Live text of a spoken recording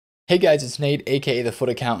Hey guys, it's Nate, aka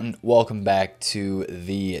TheFutAccountant. Welcome back to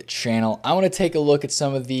the channel. I want to take a look at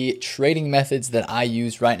some of the trading methods that I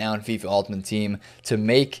use right now in FIFA Ultimate Team to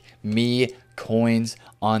make me coins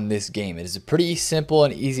on this game. It is a pretty simple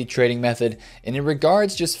and easy trading method, and in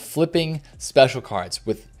regards just flipping special cards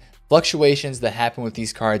with fluctuations that happen with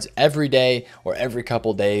these cards every day or every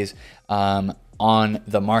couple days on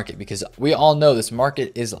the market, because we all know this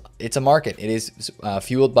market it's a market. It is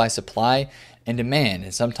fueled by supply and demand,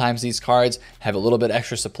 and sometimes these cards have a little bit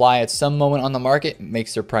extra supply at some moment on the market. It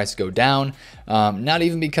makes their price go down, not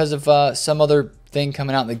even because of some other thing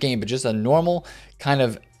coming out in the game, but just a normal kind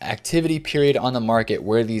of activity period on the market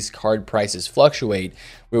where these card prices fluctuate,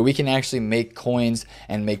 where we can actually make coins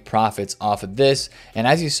and make profits off of this. And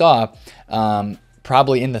as you saw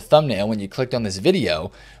probably in the thumbnail when you clicked on this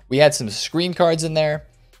video, we had some screen cards in there,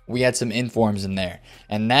 we had some informs in there,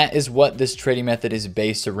 and that is what this trading method is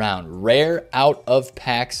based around. Rare out of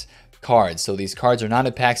packs cards. So these cards are not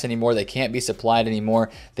in packs anymore. They can't be supplied anymore.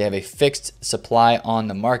 They have a fixed supply on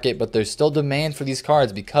the market, but there's still demand for these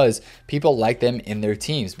cards because people like them in their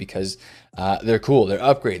teams, because they're cool, they're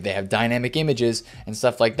upgraded, they have dynamic images and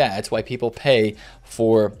stuff like that. That's why people pay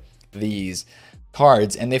for these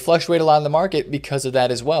cards, and they fluctuate a lot in the market because of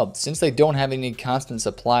that as well. Since they don't have any constant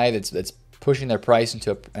supply that's pushing their price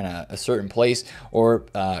into a certain place, or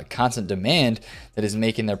constant demand that is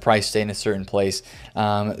making their price stay in a certain place,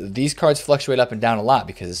 these cards fluctuate up and down a lot,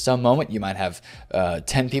 because at some moment you might have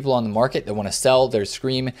 10 people on the market that want to sell their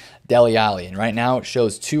Scream Dele Alli, and right now it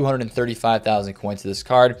shows 235,000 coins to this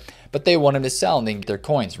card, but they want him to sell and they can get their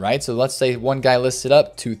coins, right? So let's say one guy lists it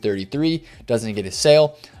up 233, doesn't get a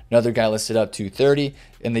sale. Another guy listed up 230,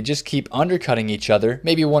 and they just keep undercutting each other.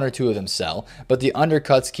 Maybe one or two of them sell, but the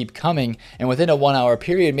undercuts keep coming, and within a 1 hour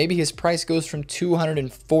period, maybe his price goes from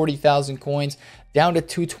 240,000 coins down to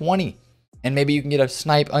 220. And maybe you can get a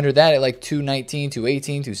snipe under that at like 219,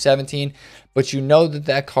 218, 217, but you know that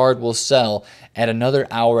that card will sell at another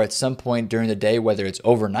hour at some point during the day, whether it's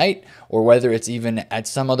overnight or whether it's even at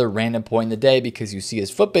some other random point in the day, because you see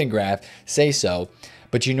his footbin graph say so.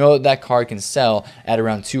 But you know that that card can sell at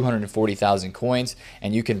around 240,000 coins,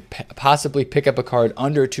 and you can possibly pick up a card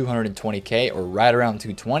under 220k or right around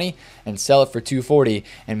 220 and sell it for 240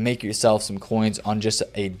 and make yourself some coins on just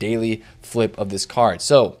a daily flip of this card.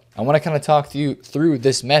 So I want to kind of talk to you through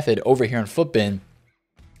this method over here on Footbin.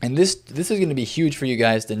 And this is going to be huge for you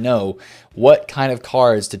guys to know what kind of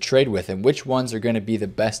cards to trade with and which ones are going to be the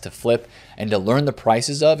best to flip and to learn the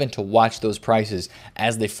prices of, and to watch those prices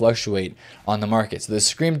as they fluctuate on the market. So the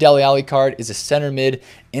Scream Dele Alli card is a center mid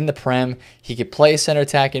in the Prem. He could play center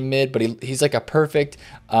attack in mid, but he's like a perfect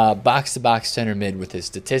box-to-box center mid with his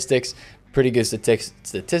statistics. Pretty good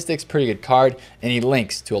statistics, pretty good card, and he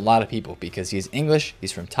links to a lot of people because he's English,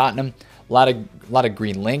 he's from Tottenham. A lot of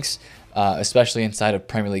green links. Especially inside of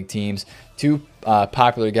Premier League teams. Two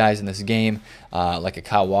popular guys in this game, like a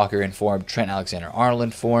Kyle Walker in form, Trent Alexander-Arnold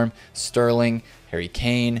in form, Sterling, Harry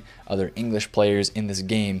Kane, other English players in this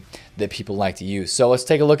game that people like to use. So let's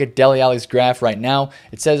take a look at Dele Alli's graph right now.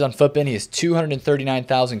 It says on Footbin he has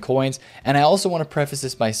 239,000 coins, and I also want to preface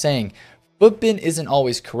this by saying Footbin isn't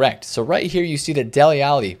always correct. So right here you see that Dele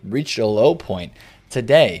Alli reached a low point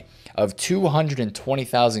today of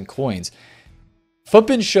 220,000 coins.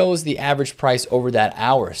 Footbin shows the average price over that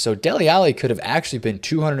hour. So Dele Alli could have actually been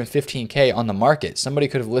 215k on the market. Somebody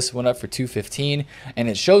could have listed one up for 215 and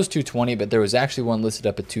it shows 220, but there was actually one listed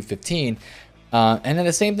up at 215. And then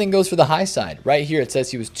the same thing goes for the high side. Right here it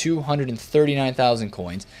says he was 239,000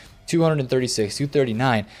 coins, 236,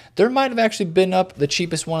 239. There might have actually been up, the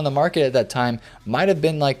cheapest one on the market at that time might have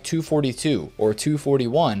been like 242 or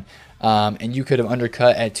 241. And you could have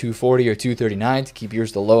undercut at 240 or 239 to keep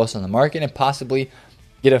yours the lowest on the market and possibly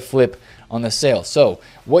get a flip on the sale. So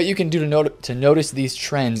what you can do to notice these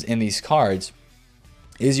trends in these cards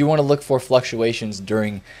is you want to look for fluctuations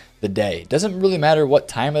during the day. It doesn't really matter what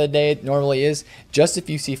time of the day it normally is. Just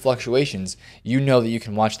if you see fluctuations, you know that you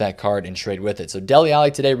can watch that card and trade with it. So Dele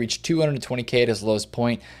Alli today reached 220k at his lowest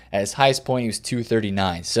point. At his highest point, he was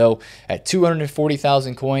 239. So at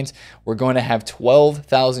 240,000 coins, we're going to have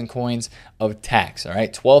 12,000 coins of tax. All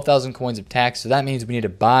right, 12,000 coins of tax. So that means we need to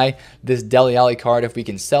buy this Dele Alli card. If we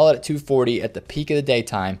can sell it at 240 at the peak of the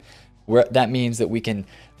daytime, that means that we can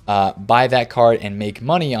buy that card and make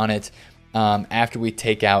money on it after we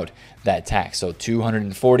take out that tax. So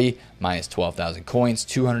 240 minus 12,000 coins,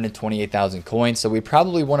 228,000 coins. So we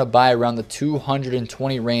probably want to buy around the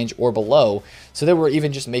 220 range or below, so that we're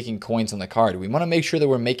even just making coins on the card. We want to make sure that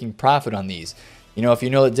we're making profit on these. You know, if you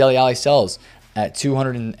know that Dele Alli sells at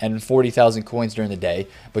 240,000 coins during the day,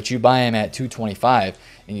 but you buy them at 225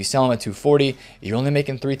 and you sell them at 240, you're only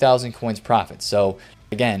making 3,000 coins profit. So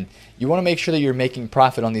again, you want to make sure that you're making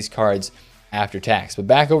profit on these cards after tax. But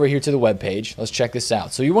back over here to the web page, let's check this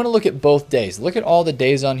out. So you want to look at both days. Look at all the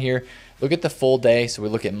days on here. Look at the full day. So we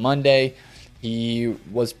look at Monday. He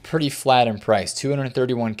was pretty flat in price,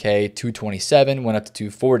 231K, 227, went up to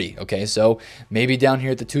 240. Okay, so maybe down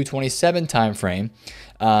here at the 227 time frame,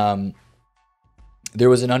 there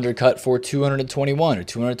was an undercut for 221 or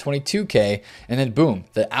 222K, and then boom,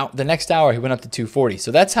 the next hour he went up to 240.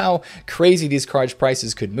 So that's how crazy these cards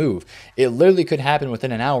prices could move. It literally could happen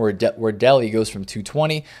within an hour where Deli goes from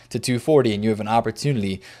 220 to 240, and you have an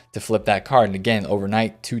opportunity to flip that card. And again,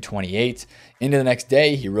 overnight, 228. Into the next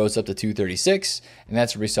day, he rose up to 236, and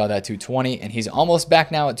that's where we saw that 220, and he's almost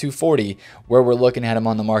back now at 240, where we're looking at him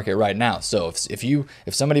on the market right now. So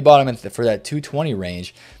if somebody bought him for that 220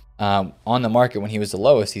 range, on the market when he was the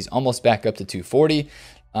lowest, he's almost back up to 240.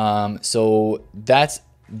 So that's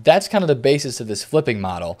kind of the basis of this flipping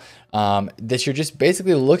model, that you're just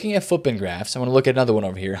basically looking at footprint graphs. I'm going to look at another one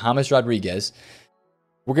over here, James Rodriguez.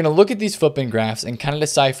 We're going to look at these footprint graphs and kind of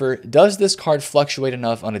decipher, does this card fluctuate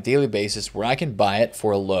enough on a daily basis where I can buy it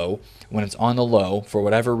for a low when it's on the low for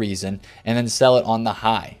whatever reason, and then sell it on the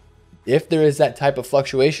high? If there is that type of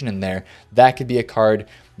fluctuation in there, that could be a card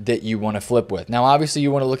that you want to flip with. Now, obviously,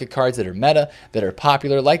 you want to look at cards that are meta, that are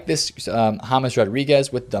popular, like this James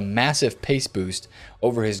Rodriguez with the massive pace boost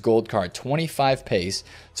over his gold card, 25 pace.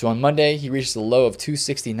 So on Monday, he reached a low of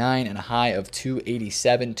 269 and a high of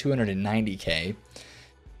 287, 290K.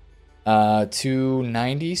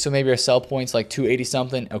 290, so maybe our sell points like 280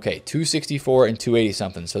 something. Okay, 264 and 280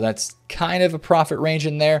 something. So that's kind of a profit range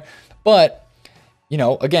in there. But, you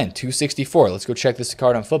know, again, 264. Let's go check this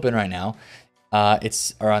card on Flippin right now.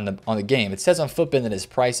 It's on the game. It says on Flippin that his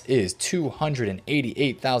price is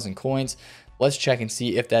 288,000 coins. Let's check and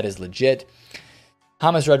see if that is legit.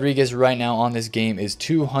 James Rodriguez right now on this game is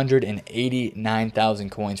 289,000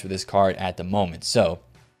 coins for this card at the moment. So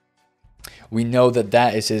we know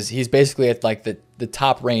that is he's basically at like the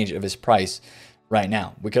top range of his price right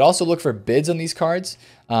now. We could also look for bids on these cards.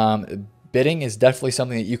 Bidding is definitely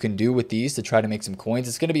something that you can do with these to try to make some coins.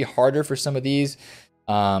 It's going to be harder for some of these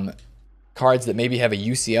cards that maybe have a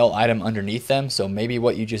UCL item underneath them. So maybe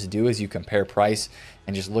what you just do is you compare price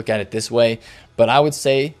and just look at it this way. But I would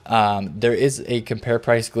say there is a compare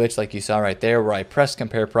price glitch like you saw right there, where I pressed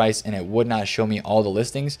compare price and it would not show me all the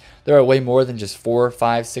listings. There are way more than just 4,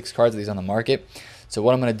 5, 6 cards of these on the market. So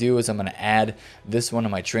what I'm going to do is I'm going to add this one to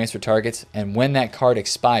my transfer targets, and when that card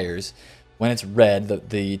expires, when it's red,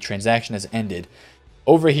 the transaction has ended,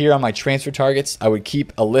 over here on my transfer targets, I would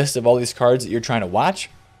keep a list of all these cards that you're trying to watch,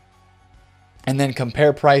 and then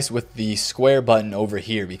compare price with the square button over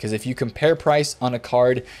here. Because if you compare price on a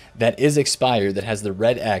card that is expired, that has the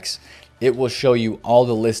red X, it will show you all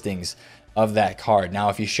the listings of that card. Now,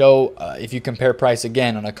 if you compare price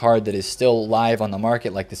again on a card that is still live on the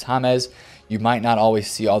market, like this James, you might not always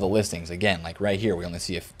see all the listings. Again, like right here, we only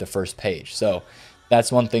see the first page. So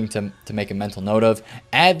that's one thing to make a mental note of.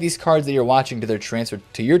 Add these cards that you're watching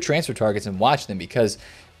to your transfer targets and watch them, because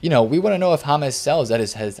you know, we want to know if James sells at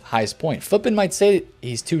his highest point. Flippin might say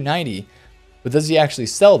he's 290, but does he actually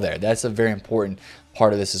sell there? That's a very important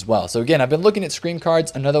part of this as well. So again, I've been looking at screen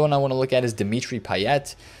cards. Another one I want to look at is Dimitri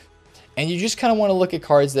Payet. And you just kind of want to look at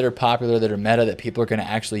cards that are popular, that are meta, that people are going to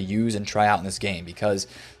actually use and try out in this game, because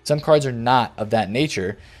some cards are not of that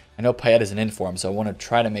nature. I know Payet is an inform, so I want to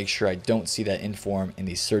try to make sure I don't see that inform in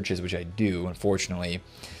these searches, which I do, unfortunately.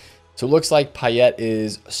 So it looks like Payet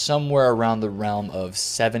is somewhere around the realm of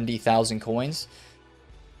 70,000 coins.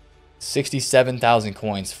 67,000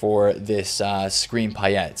 coins for this screen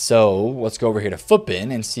Payet. So let's go over here to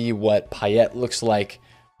Footbin and see what Payet looks like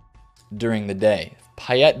during the day.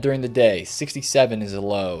 Payet during the day, 67 is a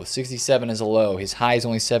low, 67 is a low. His high is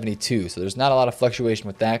only 72, so there's not a lot of fluctuation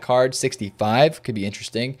with that card. 65 could be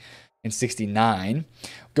interesting, and 69.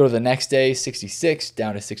 Go to the next day, 66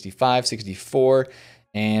 down to 65, 64.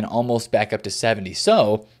 And almost back up to 70.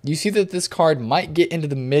 So you see that this card might get into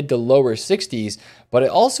the mid to lower 60s, but it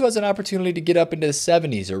also has an opportunity to get up into the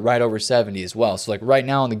 70s or right over 70 as well. So like right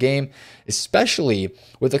now in the game, especially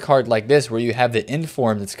with a card like this where you have the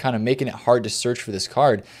inform that's kind of making it hard to search for this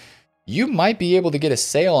card, you might be able to get a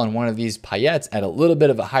sale on one of these Payets at a little bit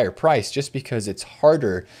of a higher price, just because it's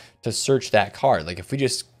harder to search that card. Like if we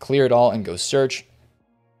just clear it all and go search,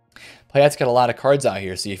 Payet's got a lot of cards out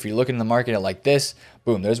here. So if you're looking in the market at like this,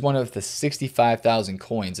 boom, there's one of the 65,000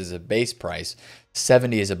 coins as a base price.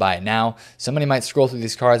 70 is a buy it now. Somebody might scroll through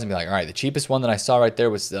these cards and be like, all right, the cheapest one that I saw right there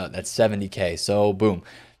was that's 70K. So boom,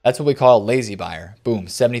 That's what we call a lazy buyer. Boom,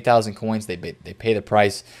 70,000 coins. They pay the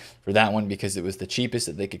price for that one because it was the cheapest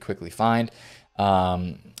that they could quickly find.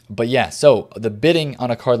 But yeah, so the bidding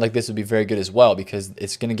on a card like this would be very good as well because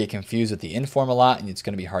it's going to get confused with the inform a lot and it's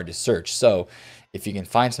going to be hard to search. So if you can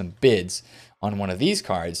find some bids on one of these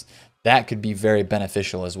cards, that could be very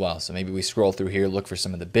beneficial as well. So maybe we scroll through here, look for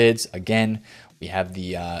some of the bids. Again, we have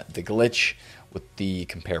the glitch with the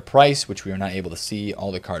compare price, which we are not able to see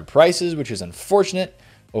all the card prices, which is unfortunate.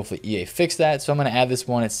 Hopefully EA fixed that. So I'm going to add this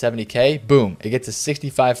one at 70K. Boom, it gets a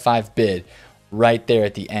 65.5 bid right there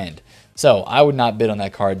at the end. So I would not bid on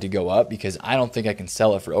that card to go up because I don't think I can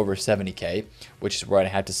sell it for over 70K, which is where I'd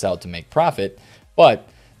have to sell it to make profit. But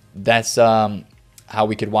that's how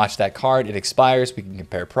we could watch that card. It expires. We can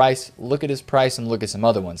compare price, look at his price, and look at some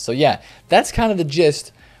other ones. So yeah, that's kind of the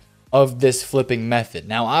gist of this flipping method.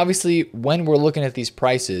 Now, obviously, when we're looking at these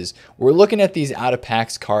prices, we're looking at these out of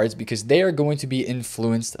packs cards because they are going to be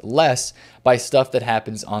influenced less by stuff that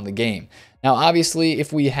happens on the game. Now, obviously,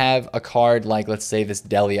 if we have a card like, let's say, this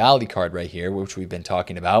Dele Alli card right here, which we've been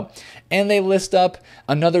talking about, and they list up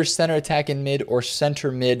another center attack in mid or center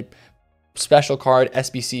mid special card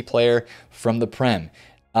SBC player from the Prem,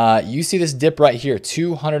 you see this dip right here,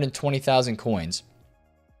 220,000 coins.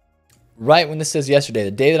 Right when this says yesterday,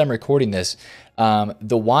 the day that I'm recording this,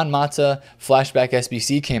 the Juan Mata flashback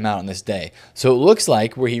SBC came out on this day. So it looks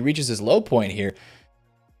like where he reaches his low point here,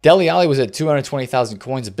 Dele Alli was at 220,000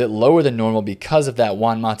 coins, a bit lower than normal because of that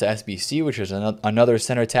Juan Mata SBC, which is another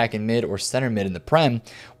center attack in mid or center mid in the Prem,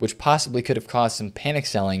 which possibly could have caused some panic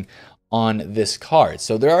selling on this card.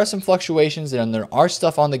 So there are some fluctuations and there are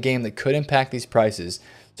stuff on the game that could impact these prices.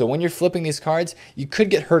 So when you're flipping these cards, you could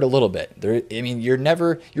get hurt a little bit. I mean,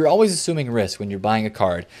 you're always assuming risk when you're buying a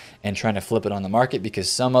card and trying to flip it on the market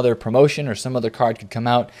because some other promotion or some other card could come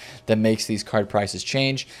out that makes these card prices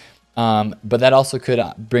change. But that also could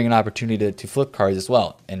bring an opportunity to flip cards as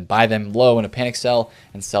well and buy them low in a panic sell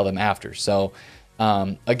and sell them after. So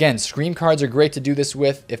again, scream cards are great to do this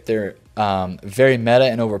with if they're very meta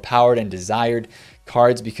and overpowered and desired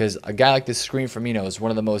cards, because a guy like this Scream Firmino is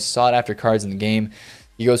one of the most sought after cards in the game.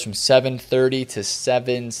 He goes from 730 to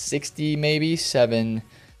 760, maybe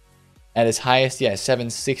at his highest, yeah,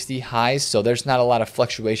 760 highs. So there's not a lot of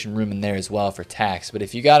fluctuation room in there as well for tax. But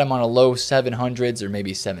if you got him on a low 700s or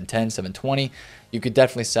maybe 710, 720, you could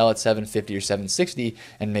definitely sell at 750 or 760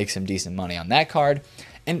 and make some decent money on that card.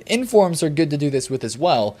 And informs are good to do this with as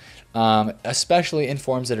well, especially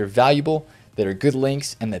informs that are valuable, that are good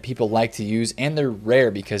links, and that people like to use. And they're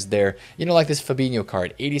rare because they're, you know, like this Fabinho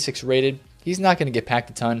card, 86 rated. He's not going to get packed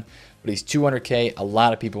a ton, but he's 200K. A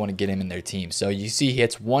lot of people want to get him in their team. So you see he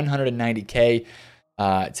hits 190K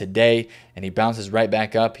today, and he bounces right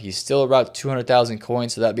back up. He's still about 200,000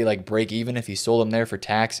 coins, so that'd be like break even if you sold him there for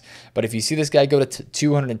tax. But if you see this guy go to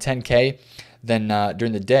 210K, then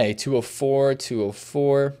during the day, 204,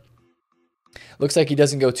 204. Looks like he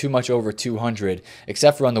doesn't go too much over 200,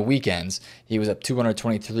 except for on the weekends. He was up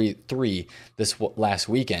 223 this last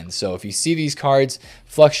weekend. So if you see these cards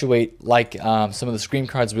fluctuate like some of the Scream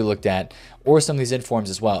cards we looked at, or some of these informs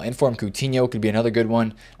as well. Inform Coutinho could be another good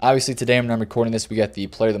one. Obviously today when I'm recording this, we got the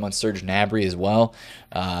Player of the Month Serge Gnabry as well.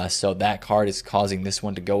 So that card is causing this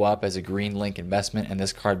one to go up as a green link investment, and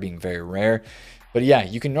this card being very rare. But yeah,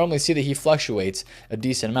 you can normally see that he fluctuates a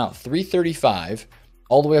decent amount. 335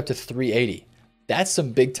 all the way up to 380. That's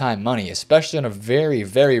some big time money, especially on a very,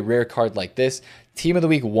 very rare card like this. Team of the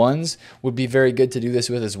Week 1s would be very good to do this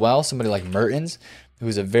with as well. Somebody like Mertens,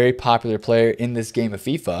 who's a very popular player in this game of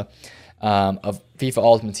FIFA,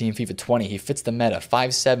 Ultimate Team, FIFA 20. He fits the meta.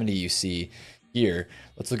 570 you see here.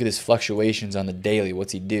 Let's look at his fluctuations on the daily.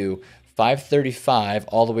 What's he do? 535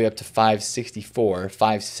 all the way up to 564,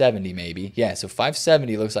 570 maybe. Yeah, so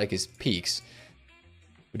 570 looks like his peaks.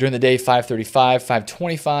 During the day, 535,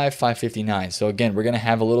 525, 559. So again, we're going to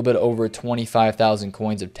have a little bit over 25,000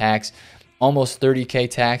 coins of tax, almost 30K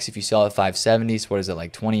tax if you sell at 570s. What is it,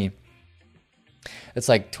 like 20? It's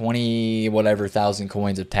like 20 whatever thousand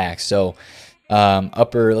coins of tax. So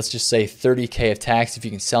let's just say 30K of tax. If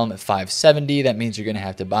you can sell them at 570, that means you're going to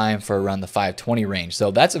have to buy them for around the 520 range. So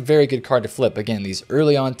that's a very good card to flip. Again, these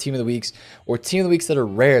early on Team of the Weeks or Team of the Weeks that are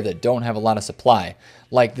rare, that don't have a lot of supply.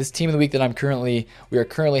 Like this Team of the Week that we are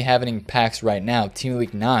currently having packs right now, Team of the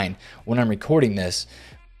Week 9, when I'm recording this,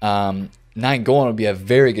 9 Golan would be a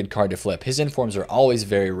very good card to flip. His informs are always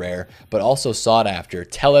very rare, but also sought after.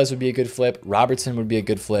 Tellez would be a good flip, Robertson would be a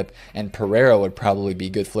good flip, and Pereira would probably be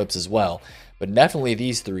good flips as well. But definitely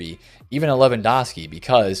these three, even a Lewandowski,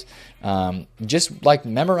 because just like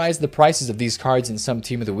memorize the prices of these cards in some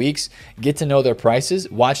Team of the Weeks, get to know their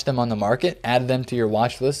prices, watch them on the market, add them to your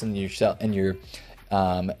watch list and your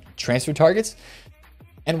transfer targets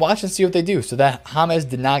and watch and see what they do. So that James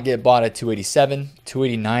did not get bought at 287.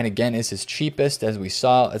 289 again is his cheapest, as we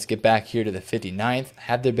saw. Let's get back here to the 59th.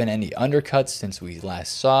 Have there been any undercuts since we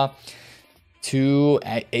last saw?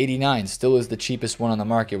 289 still is the cheapest one on the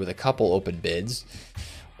market with a couple open bids.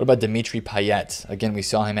 What about Dimitri Payet? Again, we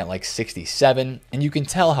saw him at like 67, and you can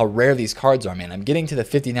tell how rare these cards are, man. I'm getting to the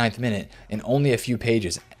 59th minute in only a few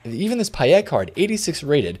pages. Even this Payet card, 86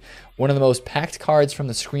 rated, one of the most packed cards from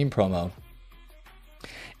the Scream promo.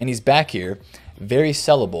 And he's back here, very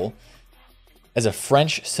sellable, as a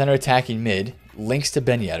French center attacking mid, links to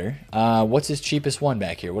Ben Yedder. What's his cheapest one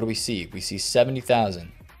back here? What do we see? We see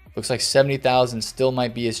 70,000. Looks like 70,000 still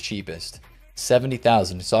might be his cheapest.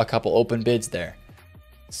 70,000. Saw a couple open bids there.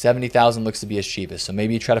 70,000 looks to be his cheapest. So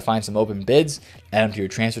maybe you try to find some open bids, add them to your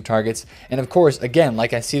transfer targets. And of course, again,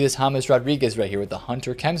 like I see this James Rodriguez right here with the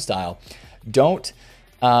Hunter Chem style. Don't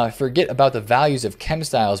forget about the values of chem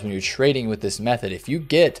styles when you're trading with this method. If you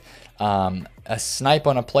get a snipe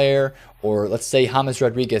on a player, or let's say James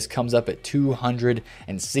Rodriguez comes up at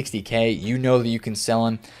 260K, you know that you can sell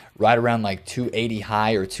him right around like 280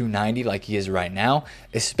 high or 290 like he is right now,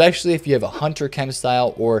 especially if you have a Hunter Chem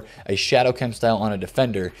style or a Shadow Chem style on a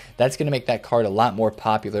defender. That's going to make that card a lot more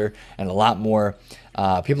popular and a lot more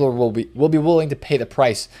people will be willing to pay the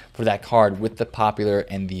price for that card with the popular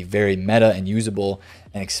and the very meta and usable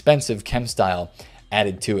and expensive chem style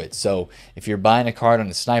added to it. So if you're buying a card on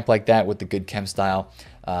a snipe like that with the good chem style,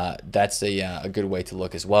 that's a good way to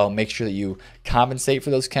look as well. Make sure that you compensate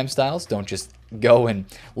for those chem styles. Don't just go and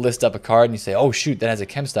list up a card and you say, oh shoot, that has a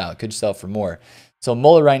chem style, it could sell for more. So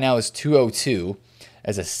Muller right now is 202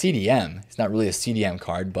 as a CDM. It's not really a CDM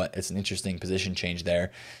card, but it's an interesting position change there.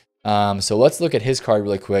 So let's look at his card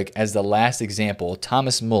really quick as the last example.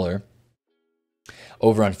 Thomas Muller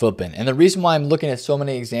over on Footbin. And the reason why I'm looking at so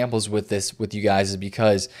many examples with you guys is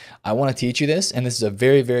because I want to teach you this, and this is a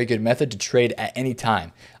very, very good method to trade at any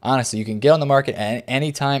time. Honestly, you can get on the market at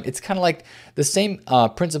any time. It's kind of like the same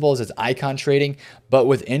principles as icon trading, but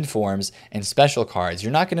with informs and special cards.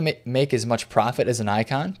 You're not going to make as much profit as an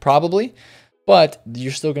icon, probably, but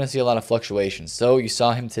you're still going to see a lot of fluctuations. So you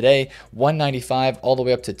saw him today, 195 all the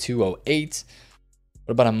way up to 208.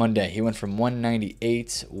 What about on Monday? He went from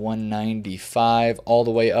 198, 195, all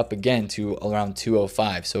the way up again to around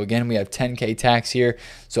 205. So again, we have 10K tax here.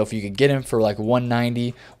 So if you could get him for like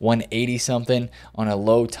 190, 180 something on a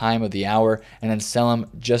low time of the hour, and then sell him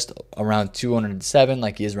just around 207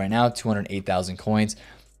 like he is right now, 208,000 coins,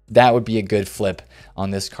 that would be a good flip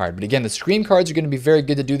on this card. But again, the Scream cards are going to be very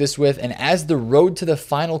good to do this with. And as the road to the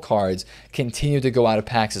final cards continue to go out of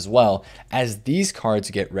packs as well, as these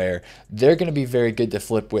cards get rare, they're going to be very good to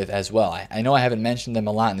flip with as well. I know I haven't mentioned them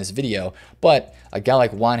a lot in this video, but a guy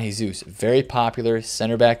like Juan Jesus, very popular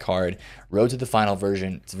center back card, road to the final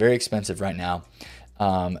version. It's very expensive right now.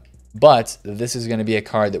 But this is going to be a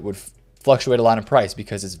card that would fluctuate a lot in price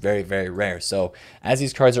because it's very, very rare. So as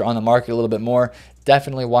these cards are on the market a little bit more,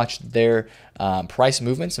 definitely watch their price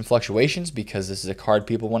movements and fluctuations, because this is a card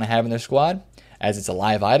people want to have in their squad, as it's a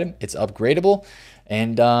live item, it's upgradable,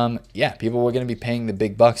 and yeah, people are going to be paying the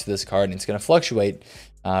big bucks for this card, and it's going to fluctuate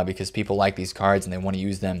because people like these cards and they want to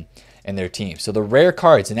use them in their team. So the rare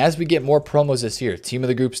cards, and as we get more promos this year, team of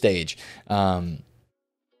the group stage,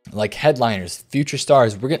 like headliners, future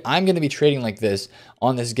stars, I'm going to be trading like this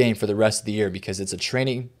on this game for the rest of the year, because it's a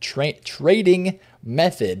trading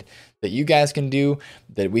method that you guys can do,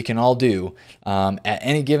 that we can all do at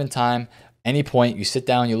any given time, any point. You sit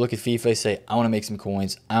down, you look at FIFA, you say, I want to make some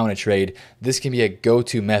coins, I want to trade. This can be a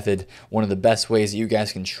go-to method, one of the best ways that you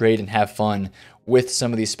guys can trade and have fun with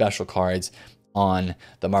some of these special cards on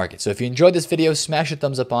the market. So if you enjoyed this video, smash a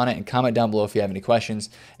thumbs up on it and comment down below if you have any questions,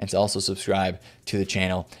 and to also subscribe to the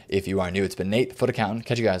channel if you are new. It's been Nate, the Foot Accountant.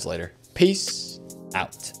 Catch you guys later. Peace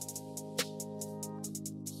out.